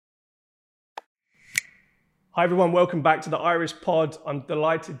Hi everyone, welcome back to the Iris Pod. I'm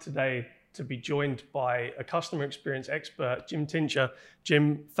delighted today to be joined by a customer experience expert, Jim Tincher.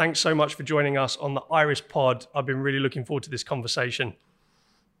 Jim, thanks so much for joining us on the Iris Pod. I've been really looking forward to this conversation.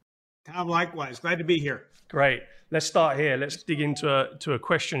 Tom, likewise. Glad to be here. Great. Let's start here. Let's dig into a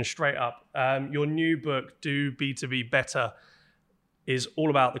question straight up. Your new book, Do B2B Better, is all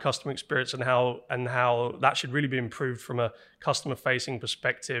about the customer experience and how that should really be improved from a customer-facing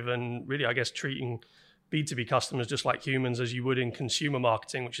perspective, and really, I guess, treating B2B customers just like humans as you would in consumer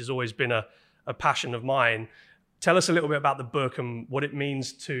marketing, which has always been a passion of mine. Tell us a little bit about the book and what it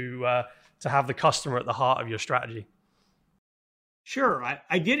means to have the customer at the heart of your strategy. Sure.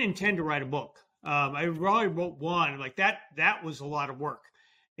 I did intend to write a book. I already wrote one. Like that was a lot of work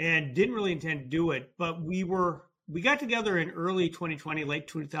and didn't really intend to do it. But we got together in early 2020, late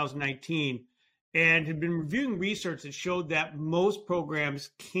 2019, and had been reviewing research that showed that most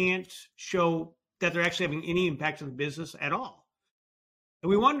programs can't show that they're actually having any impact on the business at all. And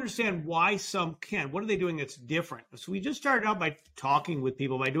we want to understand why some can. What are they doing that's different? So we just started out by talking with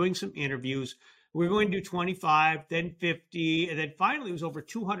people, by doing some interviews. We were going to do 25, then 50, and then finally it was over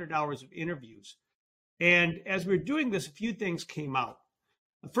 200 hours of interviews. And as we were doing this, a few things came out.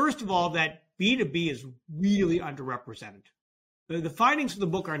 First of all, that B2B is really underrepresented. The findings of the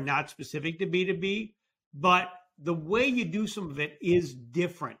book are not specific to B2B, but the way you do some of it is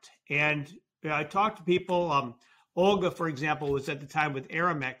different. And I talked to people. Olga, for example, was at the time with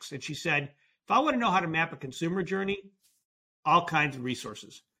Aramex, and she said, if I want to know how to map a consumer journey, all kinds of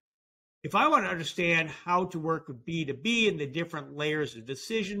resources. If I want to understand how to work with B2B and the different layers of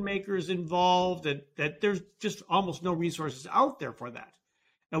decision makers involved, that there's just almost no resources out there for that.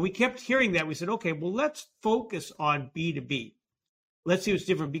 And we kept hearing that. We said, okay, well, let's focus on B2B. Let's see what's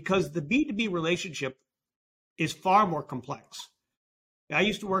different, because the B2B relationship is far more complex. I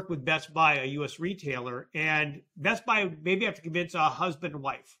used to work with Best Buy, a U.S. retailer, and Best Buy maybe have to convince a husband and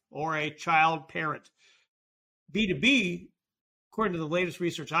wife or a child parent. B2B, according to the latest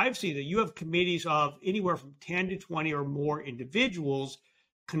research I've seen, that you have committees of anywhere from 10 to 20 or more individuals,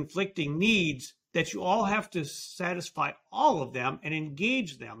 conflicting needs, that you all have to satisfy all of them and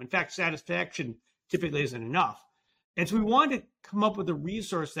engage them. In fact, satisfaction typically isn't enough. And so we wanted to come up with a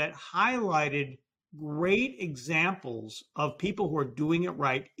resource that highlighted great examples of people who are doing it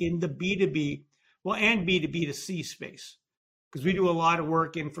right in the B2B, and B2B2C space. Because we do a lot of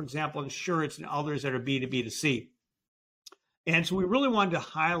work in, for example, insurance and others that are B2B2C. And so we really wanted to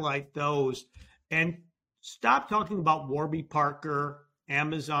highlight those and stop talking about Warby Parker,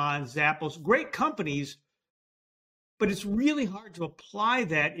 Amazon, Zappos, great companies, but it's really hard to apply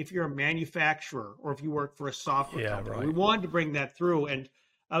that if you're a manufacturer or if you work for a software company. Right. We wanted to bring that through. And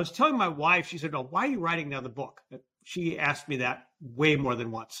I was telling my wife, she said, "Oh, why are you writing another book?" She asked me that way more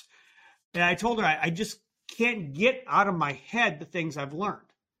than once. And I told her, I just can't get out of my head the things I've learned,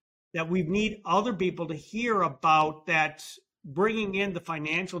 that we need other people to hear about that, bringing in the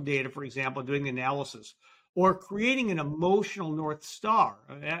financial data, for example, doing the analysis, or creating an emotional North Star.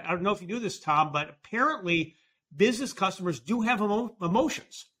 I don't know if you do this, Tom, but apparently business customers do have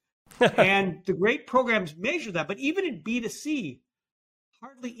emotions. And the great programs measure that. But even in B2C,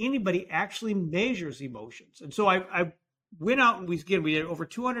 hardly anybody actually measures emotions. And so I went out and we did over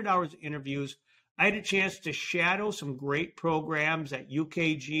 200 hours of interviews. I had a chance to shadow some great programs at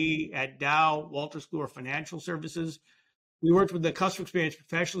UKG, at Dow, Walter School of Financial Services. We worked with the Customer Experience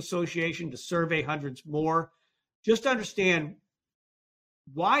Professional Association to survey hundreds more, just to understand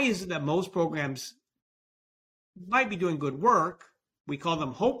why is it that most programs might be doing good work. We call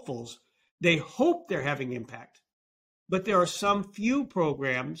them hopefuls. They hope they're having impact. But there are some few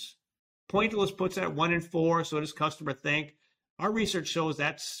programs, Pointillist puts that 1 in 4, so does Customer Think. Our research shows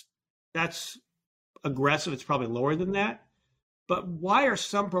that's aggressive. It's probably lower than that. But why are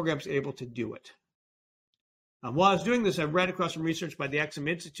some programs able to do it? While I was doing this, I read across some research by the Exum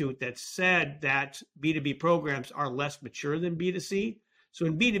Institute that said that B2B programs are less mature than B2C. So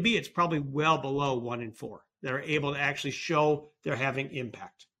in B2B, it's probably well below 1 in 4 that are able to actually show they're having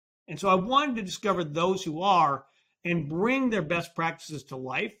impact. And so I wanted to discover those who are and bring their best practices to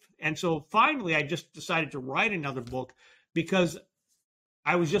life. And so finally, I just decided to write another book because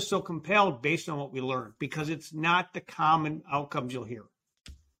I was just so compelled based on what we learned, because it's not the common outcomes you'll hear.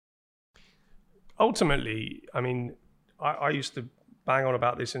 Ultimately, I mean, I used to bang on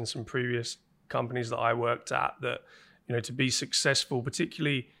about this in some previous companies that I worked at, that, you know, to be successful,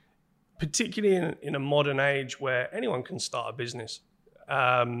 particularly in a modern age where anyone can start a business,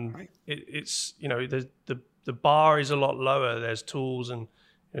 Right. it's, you know, the bar is a lot lower. There's tools and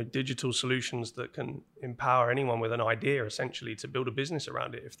digital solutions that can empower anyone with an idea, essentially, to build a business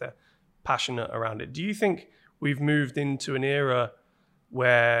around it if they're passionate around it. Do you think we've moved into an era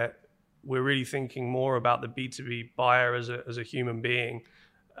where we're really thinking more about the B2B buyer as a human being?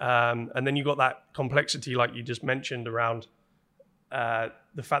 And then you've got that complexity, like you just mentioned, around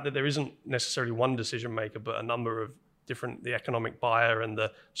the fact that there isn't necessarily one decision maker, but a number of different, the economic buyer and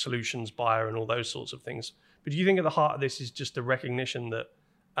the solutions buyer and all those sorts of things. But do you think at the heart of this is just a recognition that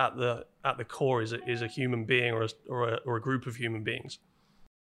at the core is a human being or a group of human beings?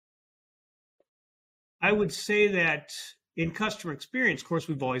 I would say that in customer experience, of course,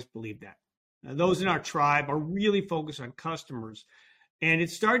 we've always believed that. Those in our tribe are really focused on customers. And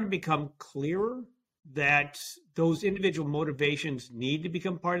it's starting to become clearer that those individual motivations need to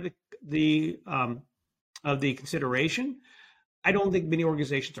become part of the consideration. I don't think many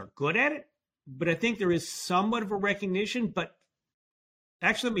organizations are good at it, but I think there is somewhat of a recognition. But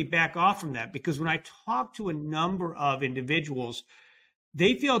actually, let me back off from that, because when I talk to a number of individuals,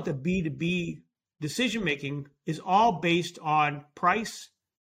 they feel that the B2B decision-making is all based on price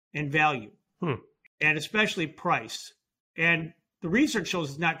and value, and especially price. And the research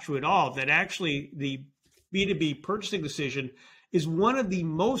shows it's not true at all, that actually the B2B purchasing decision is one of the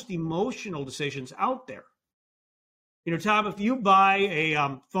most emotional decisions out there. Tom, if you buy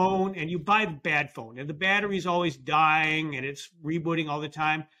a phone and you buy the bad phone and the battery is always dying and it's rebooting all the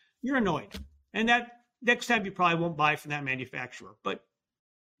time, you're annoyed. And that next time you probably won't buy from that manufacturer, but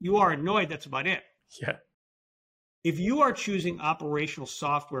you are annoyed. That's about it. Yeah. If you are choosing operational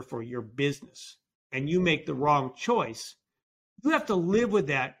software for your business and you make the wrong choice, you have to live with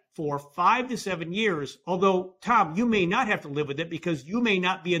that for 5 to 7 years. Although, Tom, you may not have to live with it because you may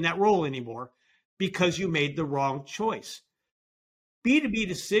not be in that role anymore because you made the wrong choice. B2B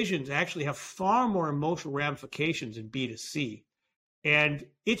decisions actually have far more emotional ramifications than B2C. And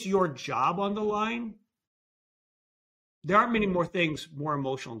it's your job on the line. There aren't many more things more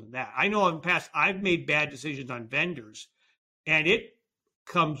emotional than that. I know in the past I've made bad decisions on vendors, and it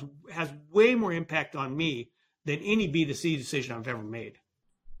has way more impact on me than any B2C decision I've ever made.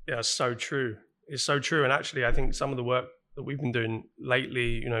 Yeah, it's so true. It's so true. And actually, I think some of the work that we've been doing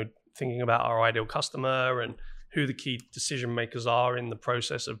lately, thinking about our ideal customer and who the key decision makers are in the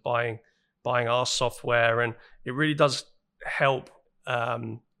process of buying our software, and it really does help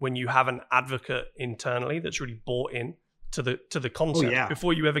when you have an advocate internally that's really bought in to the concept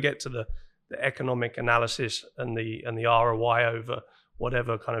before you ever get to the economic analysis and the ROI over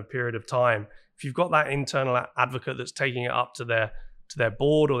whatever kind of period of time. If you've got that internal advocate that's taking it up to their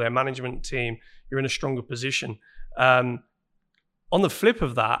board or their management team, you're in a stronger position. On the flip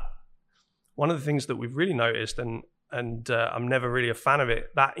of that, one of the things that we've really noticed, and I'm never really a fan of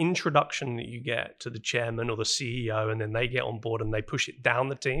it, that introduction that you get to the chairman or the CEO, and then they get on board and they push it down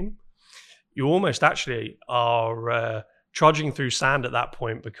the team, you almost actually are trudging through sand at that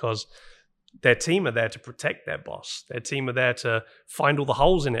point, because their team are there to protect their boss. Their team are there to find all the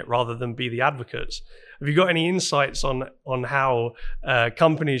holes in it rather than be the advocates. Have you got any insights on how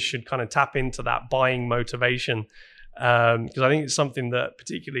companies should kind of tap into that buying motivation? Because I think it's something that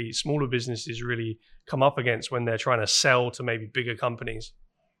particularly smaller businesses really come up against when they're trying to sell to maybe bigger companies.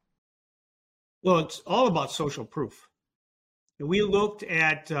 Well, it's all about social proof. We looked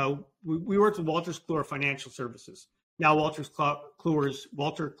at, we worked with Wolters Kluwer Financial Services, now Wolters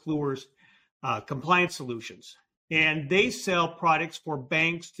Kluwer's compliance solutions. And they sell products for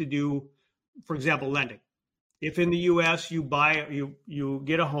banks to do, for example, lending. If in the US you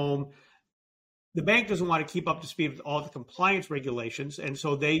get a home, the bank doesn't want to keep up to speed with all the compliance regulations, and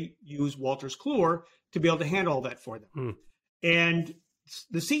so they use Wolters Kluwer to be able to handle all that for them. And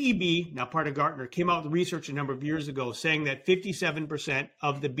the CEB, now part of Gartner, came out with research a number of years ago saying that 57%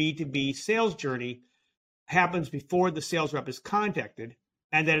 of the B2B sales journey happens before the sales rep is contacted,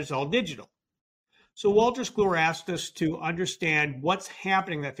 and that it's all digital. So Wolters Kluwer asked us to understand what's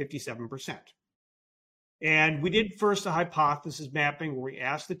happening in that 57%. And we did first a hypothesis mapping where we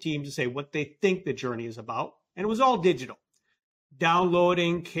asked the team to say what they think the journey is about. And it was all digital.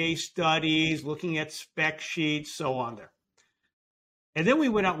 Downloading case studies, looking at spec sheets, so on there. And then we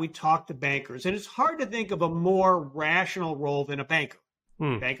went out and we talked to bankers. And it's hard to think of a more rational role than a banker.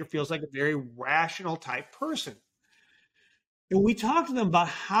 A banker feels like a very rational type person. And we talked to them about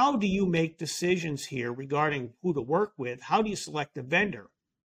how do you make decisions here regarding who to work with? How do you select a vendor?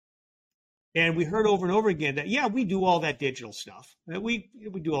 And we heard over and over again that, yeah, we do all that digital stuff. We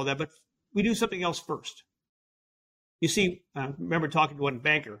do all that, but we do something else first. You see, I remember talking to one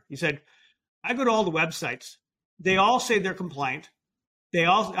banker. He said, I go to all the websites. They all say they're compliant.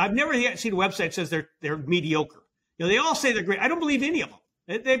 I've never seen a website that says they're mediocre. They all say they're great. I don't believe any of them.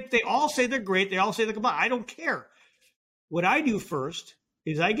 They all say they're great. They all say they're good. I don't care. What I do first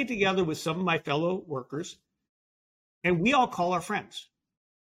is I get together with some of my fellow workers, and we all call our friends.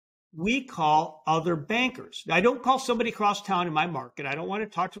 We call other bankers. I don't call somebody across town in my market. I don't want to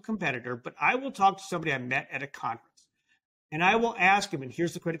talk to a competitor, but I will talk to somebody I met at a conference. And I will ask him, and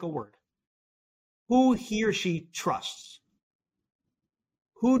here's the critical word, who he or she trusts.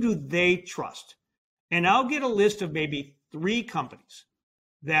 Who do they trust? And I'll get a list of maybe 3 companies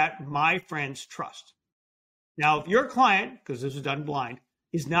that my friends trust. Now, if your client, because this is done blind,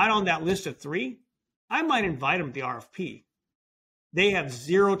 is not on that list of 3, I might invite them to the RFP. They have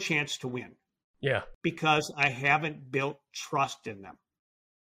 0 chance to win. Yeah. Because I haven't built trust in them.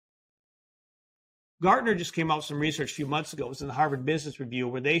 Gartner just came out with some research a few months ago. It was in the Harvard Business Review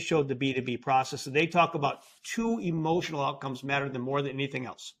where they showed the B2B process. And they talk about 2 emotional outcomes matter more than anything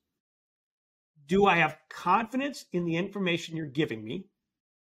else. Do I have confidence in the information you're giving me?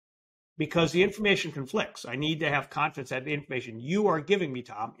 Because the information conflicts. I need to have confidence that the information you are giving me,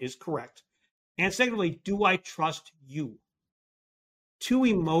 Tom, is correct. And secondly, do I trust you? 2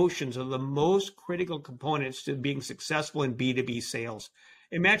 emotions are the most critical components to being successful in B2B sales.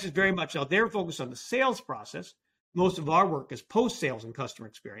 It matches very much out. They're focused on the sales process. Most of our work is post-sales and customer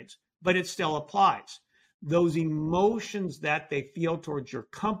experience, but it still applies. Those emotions that they feel towards your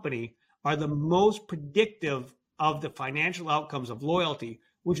company are the most predictive of the financial outcomes of loyalty,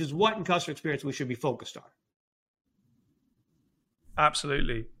 which is what in customer experience we should be focused on.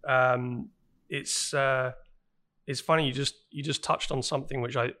 Absolutely. It's funny you just touched on something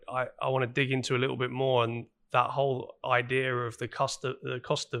which I want to dig into a little bit more, and that whole idea of the cost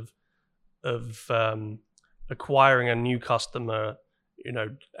of acquiring a new customer,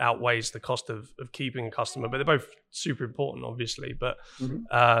 outweighs the cost of keeping a customer. But they're both super important, obviously. But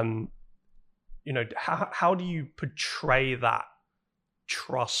how do you portray that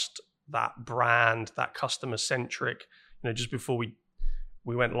trust, that brand, that customer centric? Just before we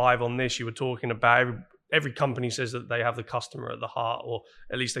went live on this, you were talking about every company says that they have the customer at the heart, or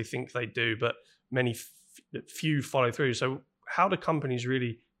at least they think they do, but few follow through. So how do companies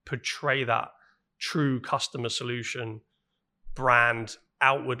really portray that true customer solution brand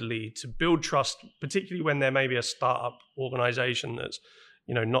outwardly to build trust, particularly when there may be a startup organization that's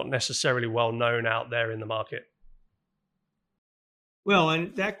not necessarily well known out there in the market? Well,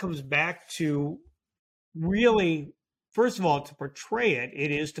 and that comes back to really, first of all, to portray it,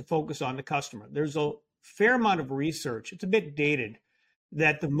 it is to focus on the customer. There's a fair amount of research, it's a bit dated,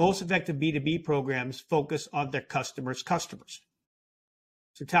 that the most effective B2B programs focus on their customers' customers.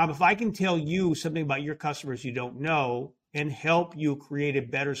 So Tom, if I can tell you something about your customers you don't know and help you create a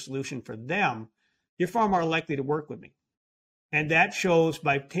better solution for them, you're far more likely to work with me. And that shows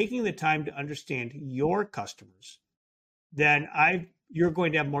by taking the time to understand your customers, then you're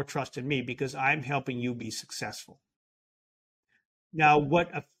going to have more trust in me because I'm helping you be successful. Now,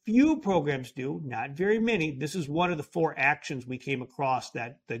 what a few programs do, not very many, this is one of the 4 actions we came across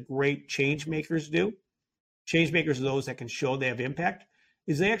that the great change makers do. Change makers are those that can show they have impact,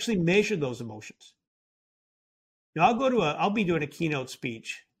 is they actually measure those emotions. Now, I'll be doing a keynote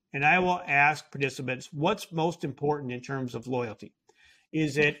speech, and I will ask participants, what's most important in terms of loyalty?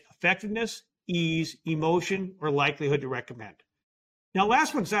 Is it effectiveness, ease, emotion, or likelihood to recommend? Now,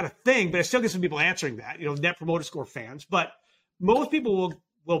 last one's not a thing, but I still get some people answering that, Net Promoter Score fans, but most people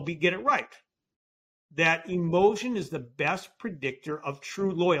will get it right. That emotion is the best predictor of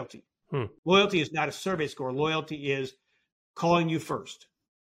true loyalty. Loyalty is not a survey score. Loyalty is calling you first,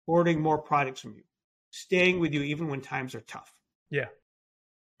 ordering more products from you, staying with you even when times are tough. Yeah.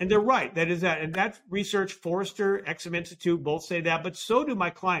 And they're right. That is that. And that's research, Forrester, XM Institute, both say that. But so do my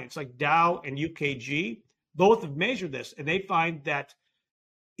clients like Dow and UKG. Both have measured this, and they find that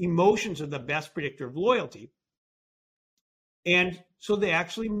emotions are the best predictor of loyalty. And so they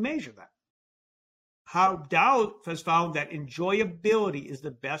actually measure that. How Dow has found that enjoyability is the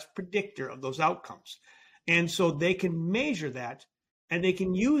best predictor of those outcomes. And so they can measure that, and they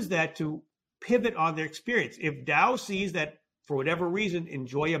can use that to pivot on their experience. If Dow sees that for whatever reason,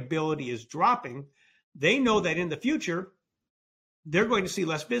 enjoyability is dropping, they know that in the future, they're going to see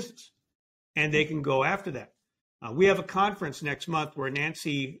less business, and they can go after that. We have a conference next month where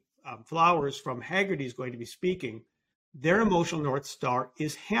Nancy Flowers from Haggerty is going to be speaking. Their emotional North Star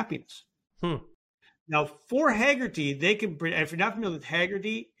is happiness. Now, for Haggerty, they can, if you're not familiar with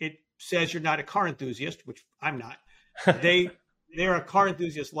Haggerty, it says you're not a car enthusiast, which I'm not. They're a car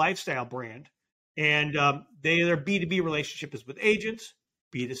enthusiast lifestyle brand, and their B2B relationship is with agents,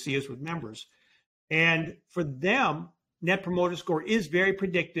 B2C is with members. And for them, Net Promoter Score is very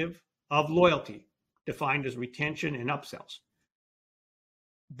predictive of loyalty, defined as retention and upsells.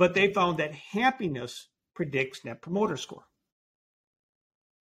 but they found that happiness predicts net promoter score.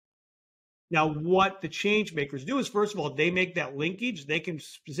 Now, what the change makers do is, first of all, they make that linkage. They can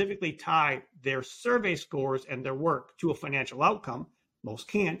specifically tie their survey scores and their work to a financial outcome. Most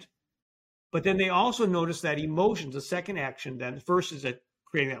can't. But then they also notice that emotions, the second action, then the first is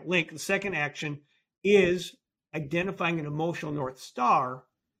creating that link. The second action is identifying an emotional North Star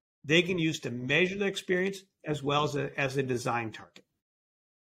they can use to measure the experience as well as a design target.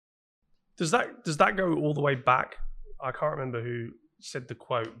 Does that go all the way back? I can't remember who said the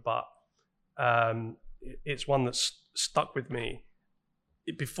quote, but it's one that's stuck with me.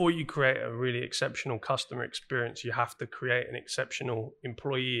 Before you create a really exceptional customer experience, you have to create an exceptional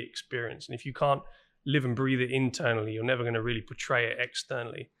employee experience. And if you can't live and breathe it internally, you're never going to really portray it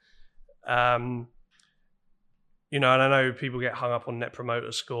externally. And I know people get hung up on net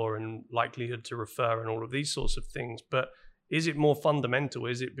promoter score and likelihood to refer and all of these sorts of things, but is it more fundamental?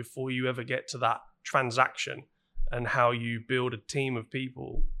 Is it before you ever get to that transaction and how you build a team of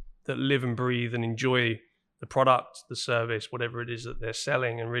people that live and breathe and enjoy the product, the service, whatever it is that they're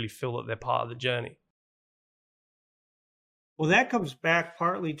selling, and really feel that they're part of the journey? Well, that comes back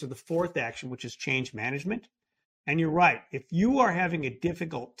partly to the fourth action, which is change management. And you're right. If you are having a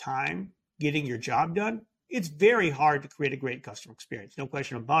difficult time getting your job done, it's very hard to create a great customer experience. No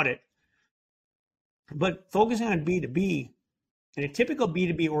question about it. But focusing on B2B, in a typical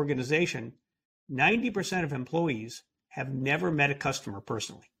B2B organization, 90% of employees have never met a customer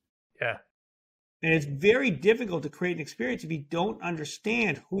personally. Yeah. And it's very difficult to create an experience if you don't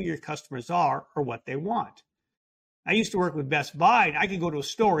understand who your customers are or what they want. I used to work with Best Buy, and I could go to a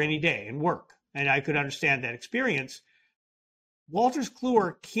store any day and work, and I could understand that experience. Wolters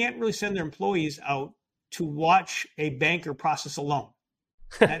Kluwer can't really send their employees out to watch a banker process a loan.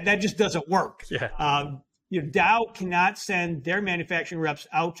 That just doesn't work. Yeah. Dow cannot send their manufacturing reps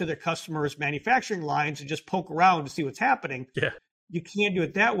out to their customers' manufacturing lines and just poke around to see what's happening. Yeah. You can't do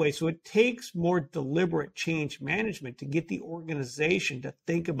it that way. So it takes more deliberate change management to get the organization to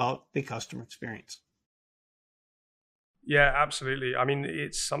think about the customer experience. Yeah, absolutely. I mean,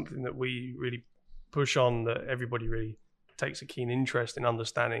 it's something that we really push on, that everybody really takes a keen interest in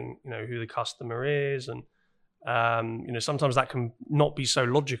understanding, who the customer is. And, sometimes that can not be so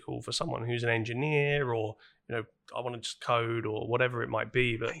logical for someone who's an engineer or, I want to just code or whatever it might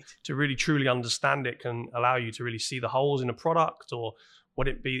be. But Right. To really truly understand it can allow you to really see the holes in a product, or what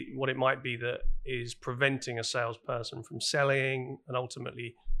it might be that is preventing a salesperson from selling and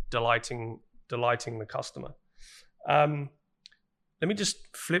ultimately delighting the customer. Let me just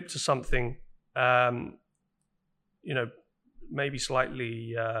flip to something, maybe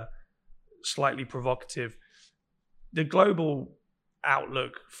slightly provocative. The global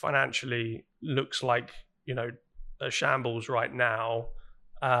outlook financially looks like, a shambles right now.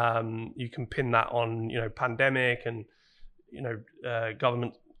 You can pin that on, pandemic and,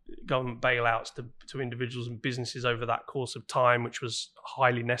 government bailouts to individuals and businesses over that course of time, which was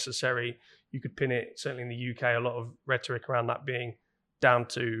highly necessary. You could pin it, certainly in the UK, a lot of rhetoric around that being down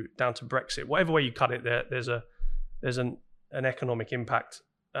to Brexit. Whatever way you cut it, there's an economic impact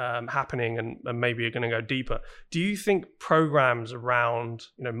happening, and maybe you're going to go deeper. Do you think programs around,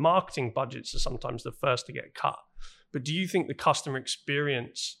 marketing budgets are sometimes the first to get cut, but do you think the customer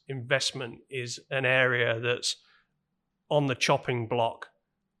experience investment is an area that's on the chopping block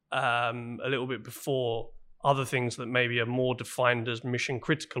a little bit before other things that maybe are more defined as mission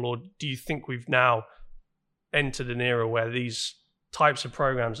critical? Or do you think we've now entered an era where these types of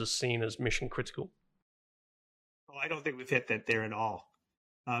programs are seen as mission critical? Oh, I don't think we've hit that there at all.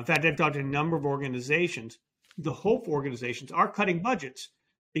 In fact, I've talked to a number of organizations. The hope organizations are cutting budgets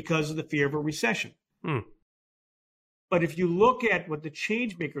because of the fear of a recession. But if you look at what the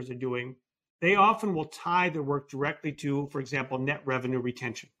change makers are doing, they often will tie their work directly to, for example, net revenue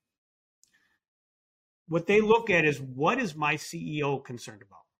retention. What they look at is, what is my CEO concerned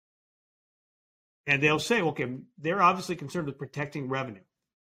about? And they'll say, okay, they're obviously concerned with protecting revenue.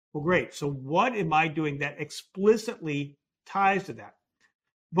 Well, great. So what am I doing that explicitly ties to that?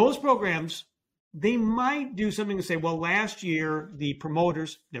 Most programs, they might do something to say, well, last year, their promoter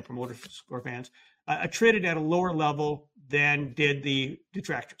score fans attrited at a lower level than did the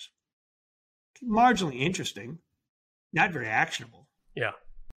detractors. Marginally interesting, not very actionable. Yeah.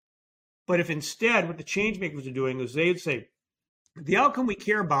 But if instead what the change makers are doing is they'd say, the outcome we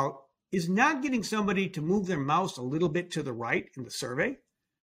care about is not getting somebody to move their mouse a little bit to the right in the survey.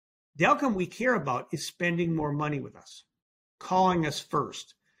 The outcome we care about is spending more money with us, calling us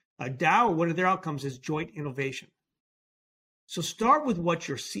first. Dow, one of their outcomes is joint innovation. So start with what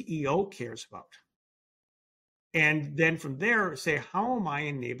your CEO cares about. And then from there, say, how am I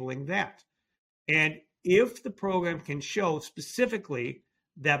enabling that? And if the program can show specifically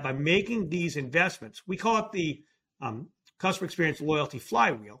that by making these investments, we call it the customer experience loyalty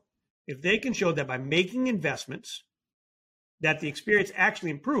flywheel. If they can show that by making investments, that the experience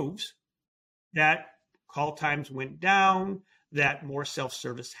actually improves, that call times went down, that more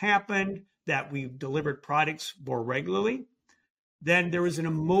self-service happened, that we delivered products more regularly, then there was an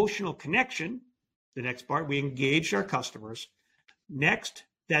emotional connection. The next part, we engaged our customers. Next,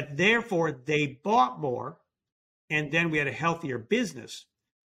 that therefore they bought more, and then we had a healthier business.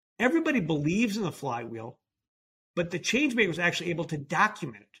 Everybody believes in the flywheel, but the change maker was actually able to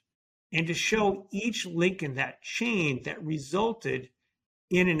document it and to show each link in that chain that resulted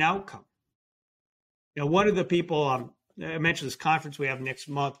in an outcome. Now, one of the people, I mentioned this conference we have next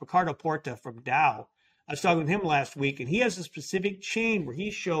month, Ricardo Porta from Dow. I was talking with him last week, and he has a specific chain where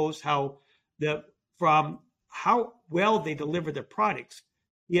he shows how from how well they deliver their products.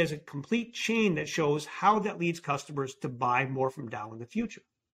 He has a complete chain that shows how that leads customers to buy more from Dow in the future.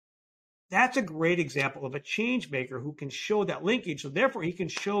 That's a great example of a change maker who can show that linkage. So therefore, he can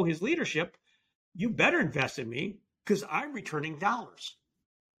show his leadership, you better invest in me because I'm returning dollars.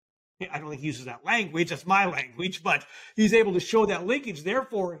 I don't think he uses that language. That's my language, but he's able to show that linkage.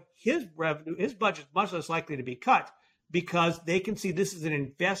 Therefore, his revenue, his budget is much less likely to be cut because they can see this is an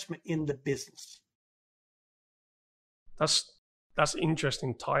investment in the business. That's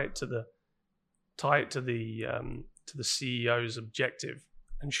interesting. Tie it to the CEO's objective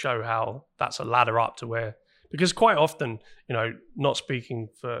and show how that's a ladder up to where, because quite often, not speaking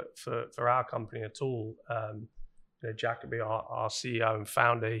for our company at all, Jacoby, our CEO and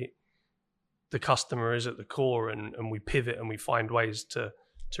founder, the customer is at the core, and we pivot and we find ways to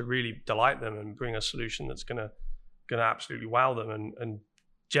really delight them and bring a solution that's gonna absolutely wow them and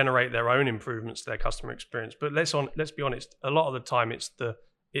generate their own improvements to their customer experience. But let's be honest, a lot of the time it's the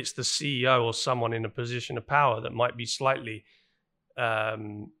CEO or someone in a position of power that might be slightly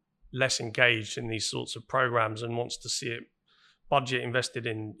less engaged in these sorts of programs and wants to see it budget invested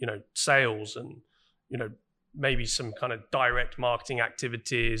in sales and maybe some kind of direct marketing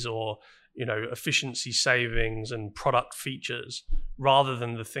activities or efficiency savings and product features rather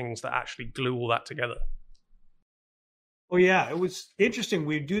than the things that actually glue all that together. Oh yeah, it was interesting.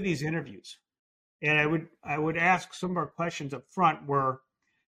 We'd do these interviews, and I would ask some of our questions up front were,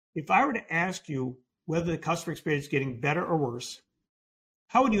 if I were to ask you whether the customer experience is getting better or worse,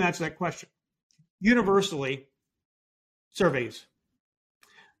 how would you answer that question? Universally, surveys.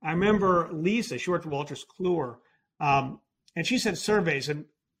 I remember Lisa, she worked for Wolters Kluwer, and she said surveys, and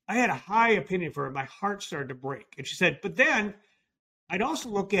I had a high opinion for her. My heart started to break. And she said, but then I'd also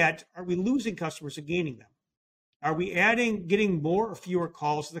look at, are we losing customers or gaining them? Are we getting more or fewer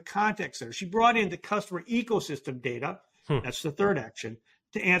calls to the contact center? She brought in the customer ecosystem data. That's the third action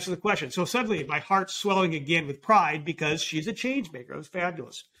to answer the question. So suddenly my heart's swelling again with pride because she's a change maker. It was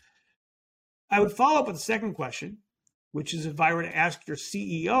fabulous. I would follow up with the second question, which is if I were to ask your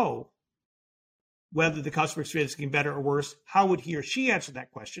CEO whether the customer experience is getting better or worse, how would he or she answer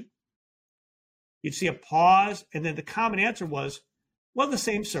that question? You'd see a pause, and then the common answer was, well, the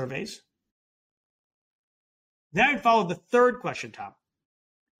same surveys. Then I'd follow the third question, Tom.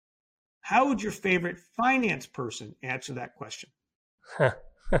 How would your favorite finance person answer that question?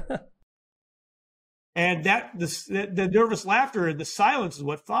 And the nervous laughter and the silence is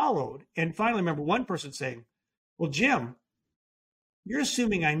what followed. And finally, I remember one person saying, well, Jim, you're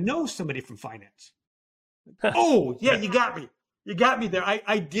assuming I know somebody from finance. Oh, yeah, you got me. You got me there.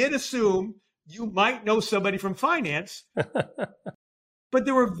 I did assume you might know somebody from finance. But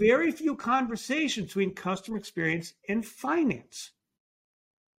there were very few conversations between customer experience and finance.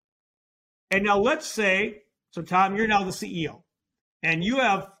 And now let's say, so Tom, you're now the CEO, and you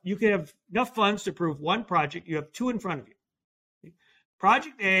can have enough funds to approve one project. You have two in front of you.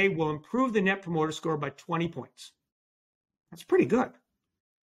 Project A will improve the Net Promoter Score by 20 points. That's pretty good.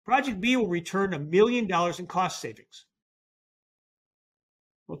 Project B will return $1 million in cost savings.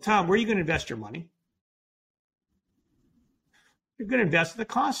 Well, Tom, where are you going to invest your money? You're going to invest in the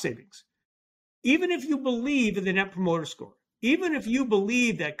cost savings. Even if you believe in the Net Promoter Score, even if you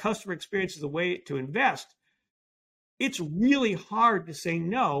believe that customer experience is the way to invest, it's really hard to say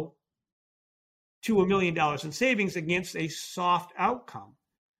no to $1 million in savings against a soft outcome.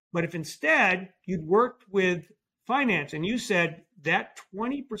 But if instead you'd worked with finance and you said that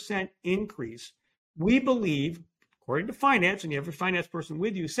 20% increase, we believe, according to finance, and you have a finance person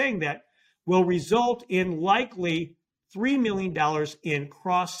with you saying that, will result in likely $3 million in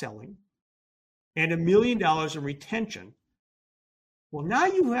cross-selling and $1 million in retention. Well, now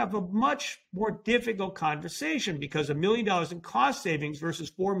you have a much more difficult conversation because $1 million in cost savings versus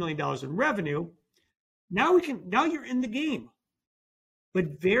 $4 million in revenue. Now you're in the game.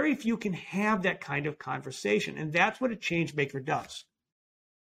 But very few can have that kind of conversation. And that's what a change maker does.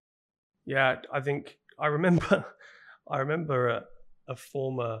 Yeah, I remember a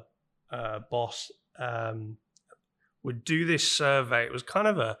former boss would do this survey. It was kind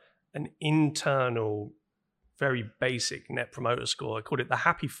of an internal, very basic net promoter score. I called it the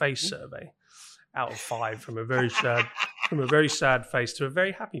happy face survey out of 5, from a very sad face to a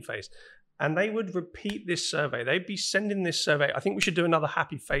very happy face. And they would repeat this survey. They'd be sending this survey. I think we should do another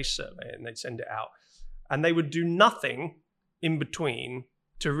happy face survey, and they'd send it out. And they would do nothing in between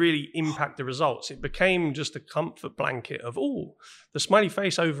to really impact the results. It became just a comfort blanket of, the smiley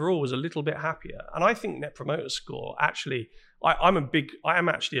face overall was a little bit happier. And I think net promoter score, actually, I am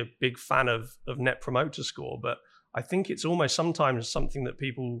actually a big fan of net promoter score, but I think it's almost sometimes something that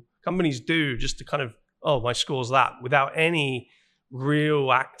companies do just to kind of, my score's that, without any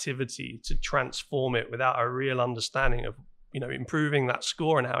real activity to transform it, without a real understanding of, improving that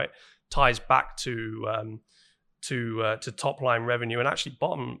score and how it ties back to top line revenue and actually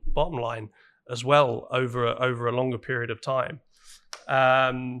bottom line as well over a longer period of time.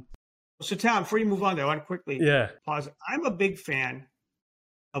 So Tom, before you move on, I want to quickly pause. I'm a big fan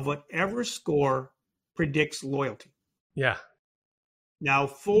of whatever score predicts loyalty. Yeah. Now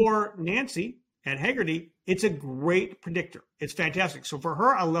for Nancy at Haggerty, it's a great predictor. It's fantastic. So for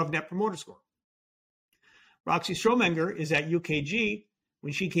her, I love Net Promoter Score. Roxy Stromenger is at UKG.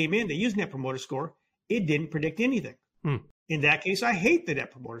 When she came in, they used Net Promoter Score. It didn't predict anything. In that case, I hate the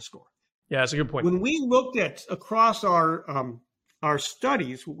Net Promoter Score. Yeah, that's a good point. When we looked at across our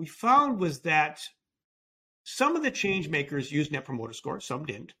studies, what we found was that some of the change makers used Net Promoter Score, some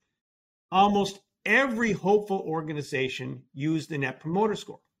didn't. Almost every hopeful organization used the Net Promoter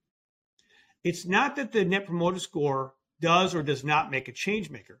Score. It's not that the Net Promoter Score does or does not make a change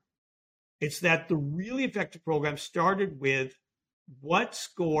maker. It's that the really effective program started with what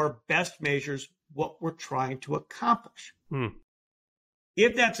score best measures what we're trying to accomplish.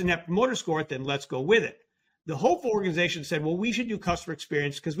 If that's a Net Promoter Score, then let's go with it. The hopeful organization said, well, we should do customer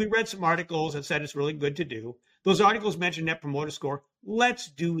experience because we read some articles that said it's really good to do. Those articles mentioned Net Promoter Score. Let's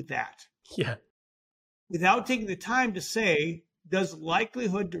do that. Yeah. Without taking the time to say, does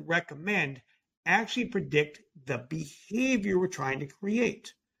likelihood to recommend actually predict the behavior we're trying to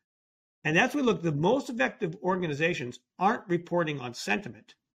create? And that's what we look, the most effective organizations aren't reporting on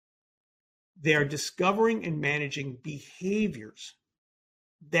sentiment. They are discovering and managing behaviors.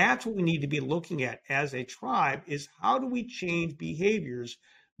 That's what we need to be looking at as a tribe, is how do we change behaviors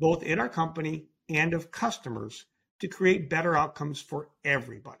both in our company and of customers to create better outcomes for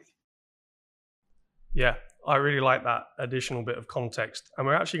everybody. Yeah, I really like that additional bit of context. And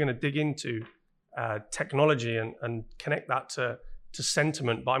we're actually going to dig into technology and connect that to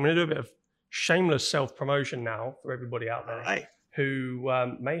sentiment. But I'm going to do a bit of shameless self-promotion now for everybody out there who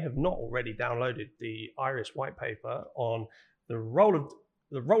may have not already downloaded the Iris white paper on the role of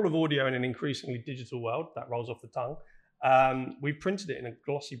audio in an increasingly digital world. That rolls off the tongue. We've printed it in a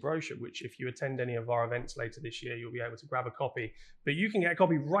glossy brochure, which if you attend any of our events later this year, you'll be able to grab a copy. But you can get a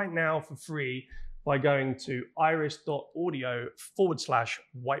copy right now for free by going to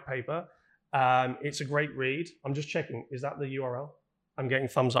iris.audio/white paper. It's a great read. I'm just checking. Is that the URL? I'm getting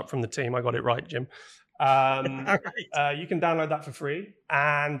thumbs up from the team. I got it right, Jim. You can download that for free.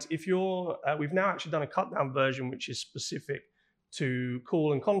 And if you're, we've now actually done a cut down version, which is specific to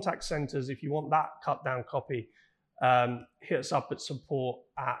call and contact centers. If you want that cut down copy, hit us up at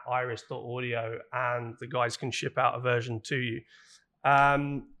support@iris.audio and the guys can ship out a version to you.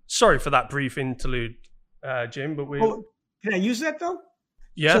 Sorry for that brief interlude, Jim, but can I use that though?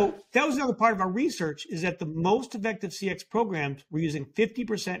 Yeah. So that was another part of our research, is that the most effective CX programs were using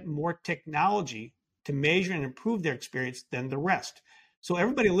 50% more technology to measure and improve their experience than the rest. So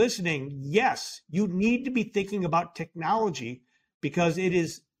everybody listening, yes, you need to be thinking about technology because it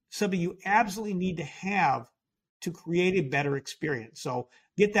is something you absolutely need to have to create a better experience. So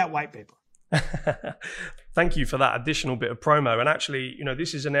get that white paper. Thank you for that additional bit of promo. And actually,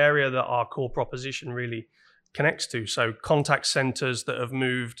 this is an area that our core proposition really connects to. So contact centers that have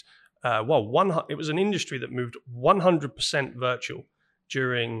moved, it was an industry that moved 100% virtual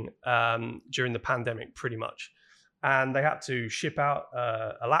during the pandemic, pretty much. And they had to ship out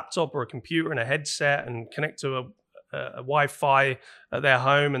a laptop or a computer and a headset and connect to a Wi-Fi at their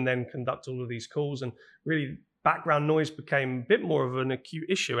home and then conduct all of these calls. And really, background noise became a bit more of an acute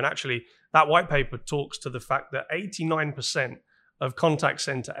issue. And actually, that white paper talks to the fact that 89% of contact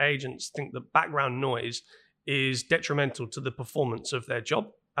center agents think that background noise is detrimental to the performance of their job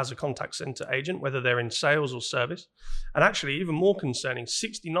as a contact center agent, whether they're in sales or service. And actually, even more concerning,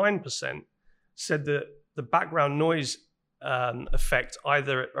 69% said that the background noise effect,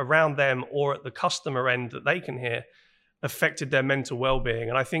 either around them or at the customer end that they can hear, affected their mental well-being.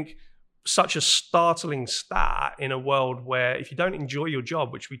 And I think such a startling stat in a world where if you don't enjoy your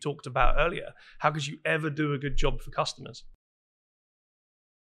job, which we talked about earlier, how could you ever do a good job for customers?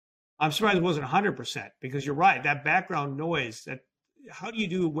 I'm surprised it wasn't 100%, because you're right. That background noise, that how do you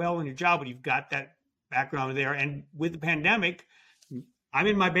do well in your job when you've got that background there? And with the pandemic, I'm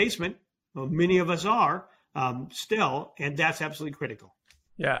in my basement. Well, many of us are still, and that's absolutely critical.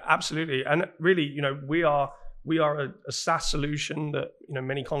 Yeah, absolutely. And really, we are a SaaS solution that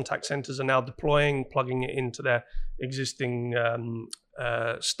many contact centers are now deploying, plugging it into their existing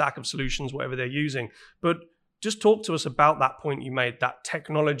stack of solutions, whatever they're using. But just talk to us about that point you made, that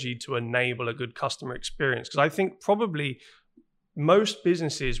technology to enable a good customer experience. Because I think probably most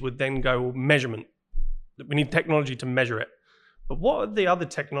businesses would then go measurement. We need technology to measure it. But what are the other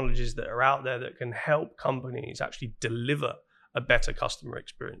technologies that are out there that can help companies actually deliver a better customer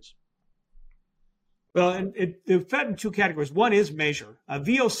experience? Well, and it fed in two categories. One is measure.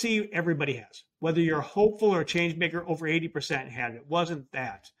 VOC, everybody has. Whether you're a hopeful or a change maker, over 80% had it. It wasn't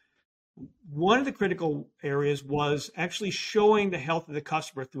that. One of the critical areas was actually showing the health of the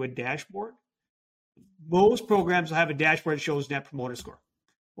customer through a dashboard. Most programs will have a dashboard that shows Net Promoter Score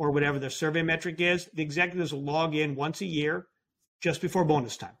or whatever their survey metric is. The executives will log in once a year just before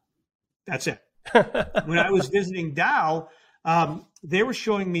bonus time. That's it. When I was visiting Dow, they were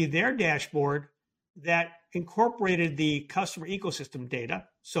showing me their dashboard that incorporated the customer ecosystem data.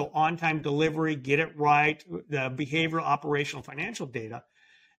 So on-time delivery, get it right, the behavioral, operational, financial data.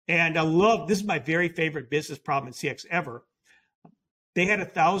 And I love, this is my very favorite business problem in CX ever. They had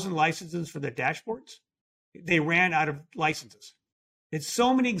 1,000 licenses for their dashboards. They ran out of licenses. It's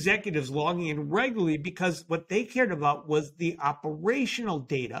so many executives logging in regularly because what they cared about was the operational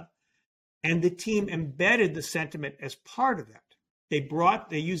data, and the team embedded the sentiment as part of that.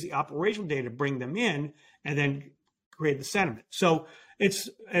 They used the operational data to bring them in and then create the sentiment. So it's,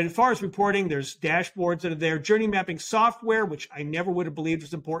 as far as reporting, there's dashboards that are there. Journey mapping software, which I never would have believed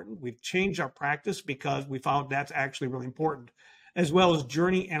was important. We've changed our practice because we found that's actually really important, as well as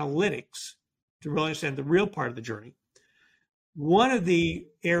journey analytics to really understand the real part of the journey. One of the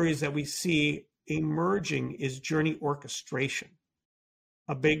areas that we see emerging is journey orchestration.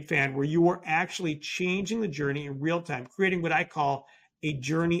 A big fan where you are actually changing the journey in real time, creating what I call a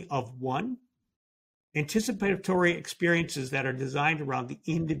journey of one, anticipatory experiences that are designed around the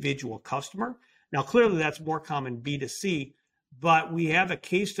individual customer. Now, clearly that's more common B2C, but we have a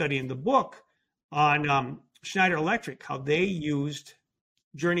case study in the book on Schneider Electric, how they used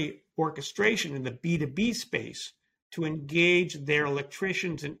journey orchestration in the B2B space to engage their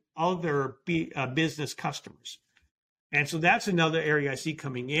electricians and other business customers. And so that's another area I see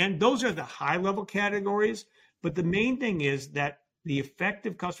coming in. Those are the high level categories. But the main thing is that the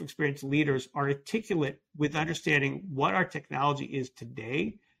effective customer experience leaders are articulate with understanding what our technology is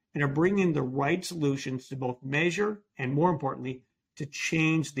today and are bringing the right solutions to both measure and, more importantly, to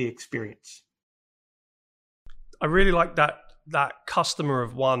change the experience. I really like that customer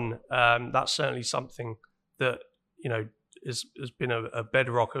of one. That's certainly something that has been a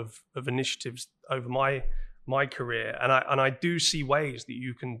bedrock of initiatives over my career, and I do see ways that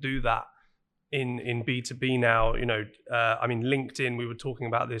you can do that in B2B now. I mean, LinkedIn, we were talking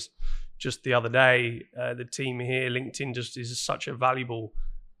about this just the other day, the team here. LinkedIn just is such a valuable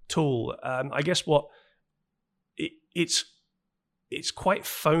tool. I guess it's quite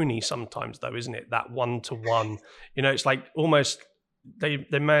phony sometimes though, isn't it? That one-to-one, it's like almost they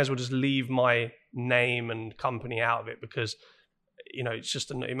may as well just leave my name and company out of it, because it's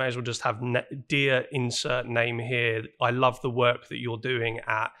just you may as well just have dear insert name here. I love the work that you're doing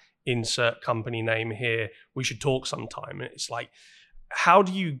at insert company name here. We should talk sometime. And it's like, how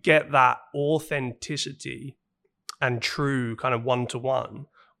do you get that authenticity and true kind of one-to-one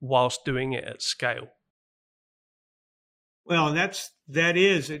whilst doing it at scale? Well,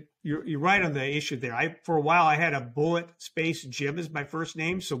 you're right on the issue there. For a while I had a bullet space Jim as my first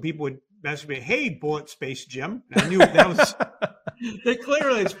name, so people would message me, "Hey, bullet space Jim." And I knew that was they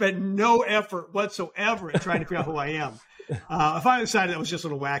clearly spent no effort whatsoever in trying to figure out who I am. I finally decided that was just a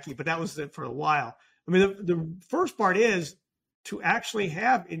little wacky, but that was it for a while. I mean, the first part is to actually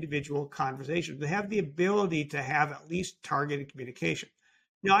have individual conversations, to have the ability to have at least targeted communication.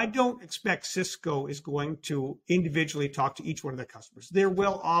 Now, I don't expect Cisco is going to individually talk to each one of their customers. There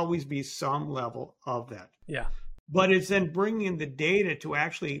will always be some level of that. Yeah. but it's then bringing in the data to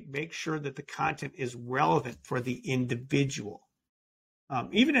actually make sure that the content is relevant for the individual.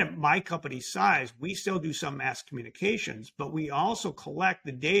 Even at my company's size, we still do some mass communications, but we also collect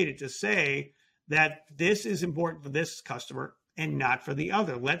the data to say that this is important for this customer and not for the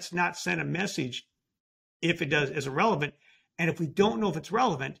other. Let's not send a message if it is irrelevant. And if we don't know if it's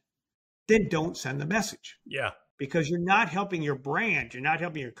relevant, then don't send the message. Yeah. Because you're not helping your brand. You're not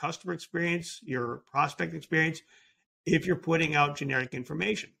helping your customer experience, your prospect experience, if you're putting out generic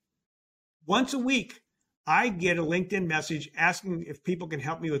information. Once a week, I get a LinkedIn message asking if people can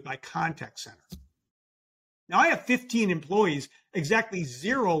help me with my contact center. Now, I have 15 employees, exactly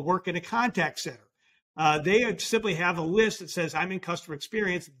 0 work in a contact center. They simply have a list that says, I'm in customer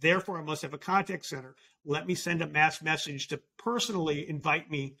experience, therefore I must have a contact center. Let me send a mass message to personally invite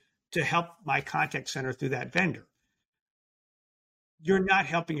me to help my contact center through that vendor. You're not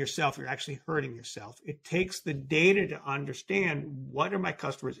helping yourself, you're actually hurting yourself. It takes the data to understand what are my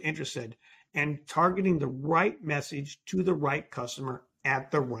customers interested and targeting the right message to the right customer at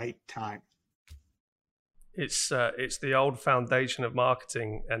the right time. It's the old foundation of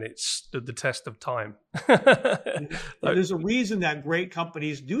marketing, and it's stood the test of time. There's a reason that great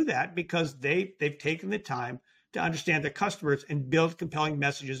companies do that, because they've taken the time to understand their customers and build compelling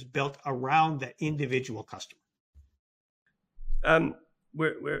messages built around that individual customer.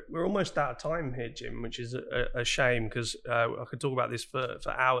 We're almost out of time here, Jim, which is a shame, because I could talk about this for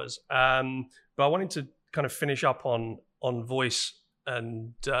hours. But I wanted to kind of finish up on voice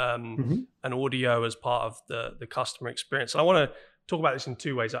and audio as part of the customer experience. And I want to talk about this in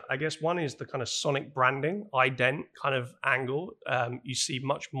 2 ways. I guess one is the kind of sonic branding, ident kind of angle. You see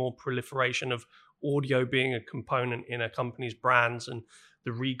much more proliferation of audio being a component in a company's brands and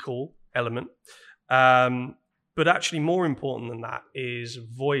the recall element. But actually more important than that is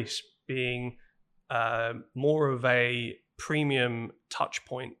voice being more of a premium touch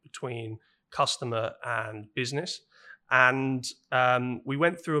point between customer and business. And we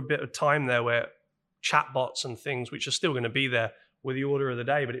went through a bit of time there where chatbots and things, which are still going to be there, were the order of the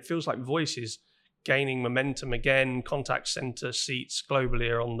day, but it feels like voice is gaining momentum again. Contact center seats globally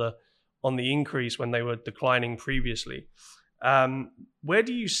are on the increase when they were declining previously. Where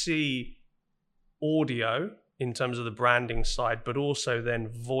do you see audio in terms of the branding side, but also then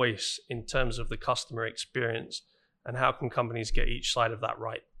voice in terms of the customer experience, and how can companies get each side of that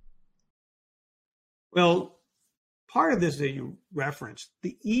right? Well, part of this that you referenced,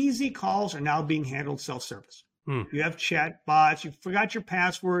 the easy calls are now being handled self-service. You have chat bots, you forgot your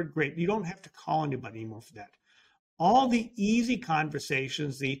password, great. You don't have to call anybody anymore for that. All the easy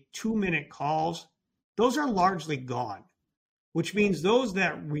conversations, the 2-minute calls, those are largely gone, which means those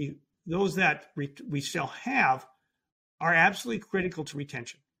that we still have are absolutely critical to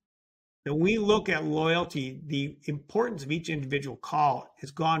retention. When we look at loyalty, the importance of each individual call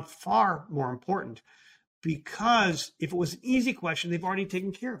has gone far more important, because if it was an easy question, they've already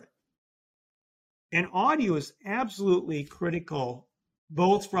taken care of it. And audio is absolutely critical,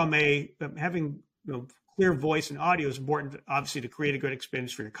 both from having clear voice and audio is important, obviously, to create a good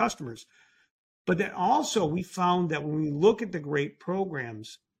experience for your customers. But then also we found that when we look at the great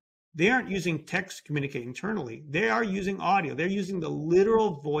programs, they aren't using text to communicate internally. They are using audio. They're using the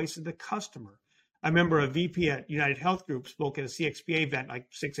literal voice of the customer. I remember a VP at United Health Group spoke at a CXPA event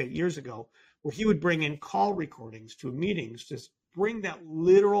like 6-8 years ago, where he would bring in call recordings to meetings to bring that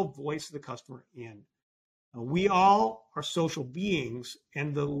literal voice of the customer in. We all are social beings,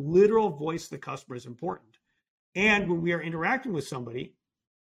 and the literal voice of the customer is important. And when we are interacting with somebody,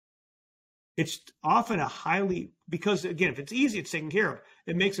 it's often because again, if it's easy, it's taken care of.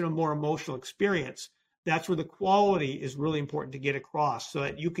 It makes it a more emotional experience. That's where the quality is really important to get across, so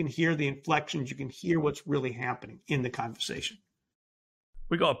that you can hear the inflections, you can hear what's really happening in the conversation.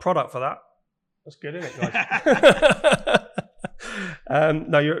 We got a product for that. That's good, isn't it, guys?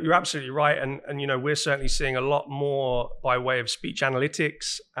 No, you're absolutely right, and we're certainly seeing a lot more by way of speech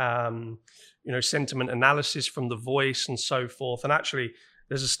analytics, sentiment analysis from the voice and so forth. And actually,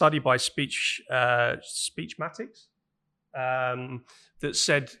 there's a study by Speechmatics that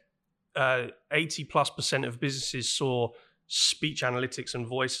said 80+% of businesses saw speech analytics and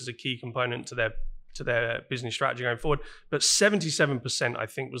voice as a key component to their business strategy going forward. But 77%, I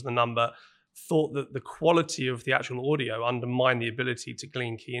think, was the number, thought that the quality of the actual audio undermined the ability to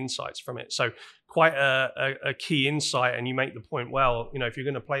glean key insights from it. So quite a key insight. And you make the point, well, if you're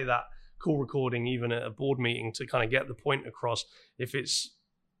going to play that call recording, even at a board meeting, to kind of get the point across, if it's,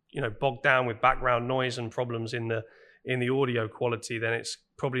 bogged down with background noise and problems in the audio quality, then it's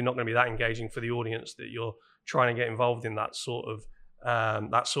probably not going to be that engaging for the audience that you're trying to get involved in that sort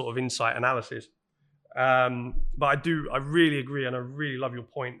of insight analysis. But I really agree, and I really love your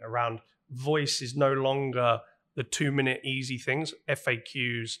point around voice is no longer the 2-minute easy things,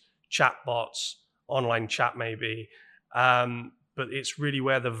 FAQs, chatbots, online chat maybe. But it's really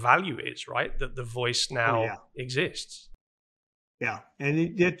where the value is, right? That the voice now exists. Yeah,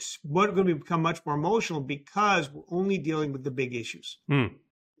 and it's going to become much more emotional because we're only dealing with the big issues.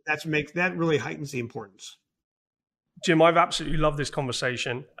 That really heightens the importance. Jim, I've absolutely loved this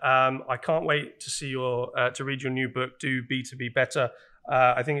conversation. I can't wait to see to read your new book, Do B2B Better.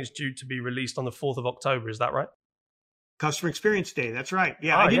 I think it's due to be released on the 4th of October. Is that right? Customer Experience Day. That's right.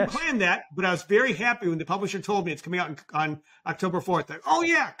 Yeah, I didn't plan that, but I was very happy when the publisher told me it's coming out on October 4th. Like, oh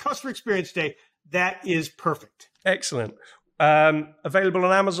yeah, Customer Experience Day. That is perfect. Excellent. Available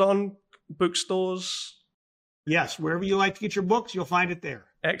on Amazon, bookstores. Yes, wherever you like to get your books, you'll find it there.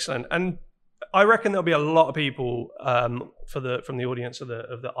 Excellent. And I reckon there'll be a lot of people from the audience of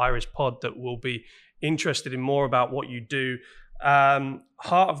the Iris Pod that will be interested in more about what you do.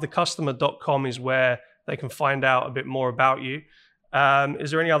 Heartofthecustomer.com is where they can find out a bit more about you. Is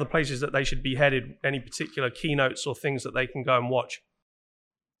there any other places that they should be headed? Any particular keynotes or things that they can go and watch?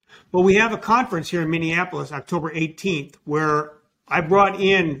 Well, we have a conference here in Minneapolis, October 18th, where I brought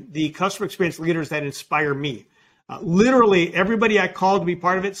in the customer experience leaders that inspire me. Literally, everybody I called to be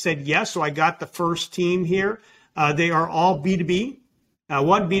part of it said yes, so I got the first team here. They are all B2B,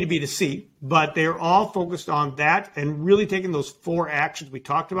 one B2B to C, but they're all focused on that and really taking those 4 actions we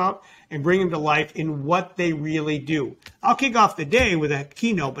talked about and bring them to life in what they really do. I'll kick off the day with a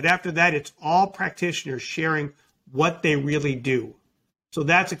keynote, but after that, it's all practitioners sharing what they really do. So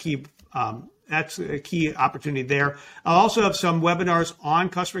that's a key opportunity there. I'll also have some webinars on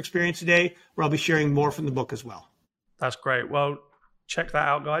customer experience today where I'll be sharing more from the book as well. That's great. Well, check that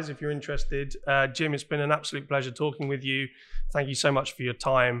out, guys, if you're interested. Jim, it's been an absolute pleasure talking with you. Thank you so much for your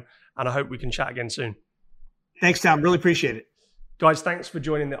time, and I hope we can chat again soon. Thanks, Tom. Really appreciate it. Guys, thanks for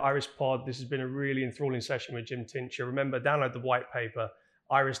joining the Iris Pod. This has been a really enthralling session with Jim Tincher. Remember, download the white paper,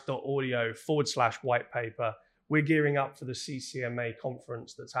 iris.audio/white paper. We're gearing up for the CCMA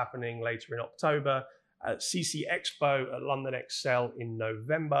conference that's happening later in October, at CC Expo at London Excel in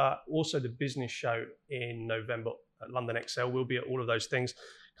November, also the business show in November at London Excel. We'll be at all of those things.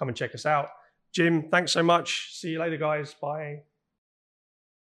 Come and check us out. Jim, thanks so much. See you later, guys. Bye.